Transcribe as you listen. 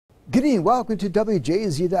Good evening. Welcome to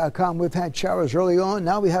WJZ.com. We've had showers early on.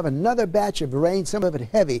 Now we have another batch of rain, some of it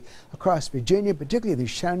heavy across Virginia, particularly the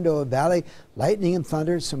Shenandoah Valley. Lightning and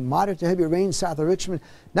thunder, some moderate to heavy rain south of Richmond.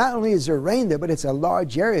 Not only is there rain there, but it's a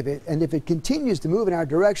large area of it. And if it continues to move in our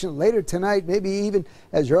direction later tonight, maybe even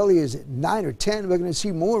as early as 9 or 10, we're going to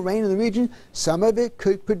see more rain in the region. Some of it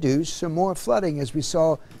could produce some more flooding, as we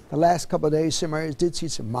saw the last couple of days. Some areas did see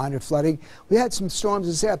some minor flooding. We had some storms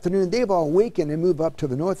this afternoon. They've all weakened and move up to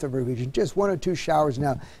the north of our region. Just 1 or 2 showers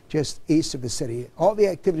now just east of the city. All the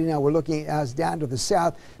activity now we're looking at is down to the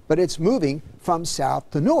south, but it's moving from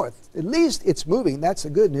south to north. At least it's moving. That's the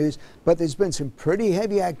good news. But there's been some pretty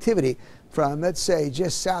heavy activity from, let's say,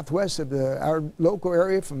 just southwest of our local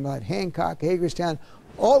area, from like Hancock, Hagerstown,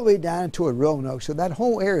 all the way down to Roanoke. So that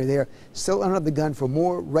whole area there still under the gun for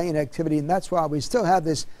more rain activity, and that's why we still have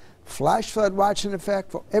this flash flood watch in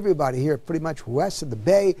effect for everybody here pretty much west of the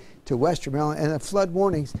bay to western Maryland, and the flood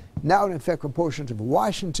warnings now in effect for portions of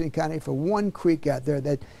Washington County for one creek out there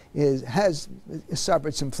that has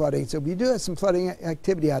suffered some flooding. So we do have some flooding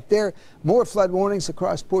activity out there. More flood warnings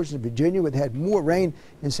across portions of Virginia. We've had more rain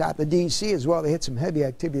in south of D.C. as well. They had some heavy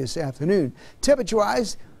activity this afternoon.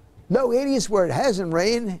 Temperature-wise, low 80s where it hasn't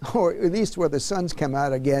rained, or at least where the sun's come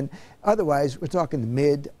out again. Otherwise, we're talking the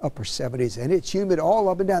mid-upper 70s, and it's humid all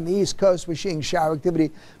up and down the East Coast. We're seeing shower activity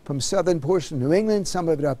from southern portion of New England, some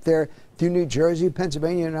of it up there through New Jersey,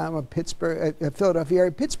 Pennsylvania, and Pittsburgh, Philadelphia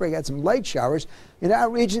area. Pittsburgh had some light showers. In our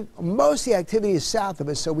region, most of the activity is south of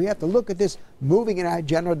us, so we have to look at this moving in our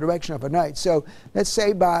general direction overnight. So let's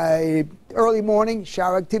say by early morning,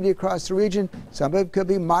 shower activity across the region. Some of it could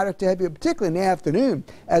be moderate to heavy, particularly in the afternoon,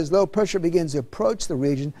 as low pressure begins to approach the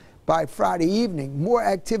region. By Friday evening, more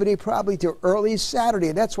activity probably to early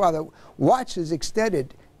Saturday. That's why the watch is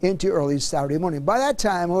extended into early Saturday morning. By that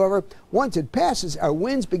time, however, once it passes, our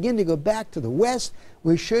winds begin to go back to the west.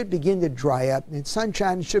 We should begin to dry up, and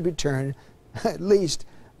sunshine should return at least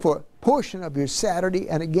for a portion of your Saturday.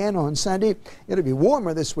 And again on Sunday, it'll be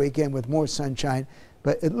warmer this weekend with more sunshine.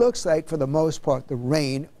 But it looks like, for the most part, the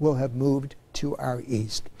rain will have moved to our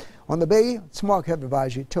east. On the bay, small heavy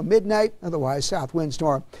advisory till midnight. Otherwise, south winds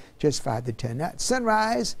north just 5 to 10 knots.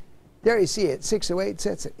 Sunrise, there you see it, 6:08,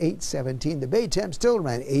 sets at 8:17. The bay temp still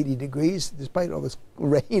around 80 degrees despite all this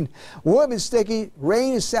rain. Warm and sticky.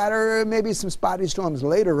 Rain is Saturday, maybe some spotty storms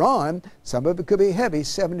later on. Some of it could be heavy,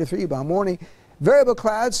 73 by morning. Variable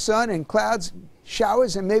clouds, sun and clouds,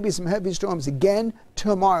 showers, and maybe some heavy storms again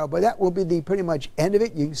tomorrow. But that will be the pretty much end of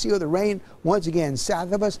it. You can see all the rain once again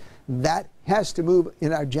south of us. That has to move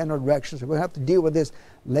in our general direction, so we'll have to deal with this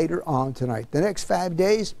later on tonight. The next 5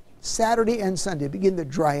 days, Saturday and Sunday, begin to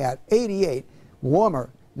dry out. 88, warmer,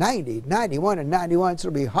 90, 91, and 91. So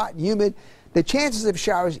it'll be hot and humid. The chances of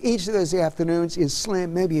showers each of those afternoons is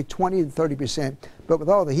slim, maybe 20 to 30%. But with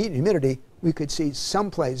all the heat and humidity, we could see some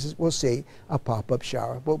places we'll see a pop-up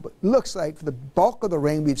shower. But it looks like for the bulk of the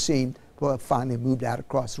rain we've seen will have finally moved out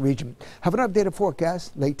across the region. Have an updated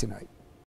forecast late tonight.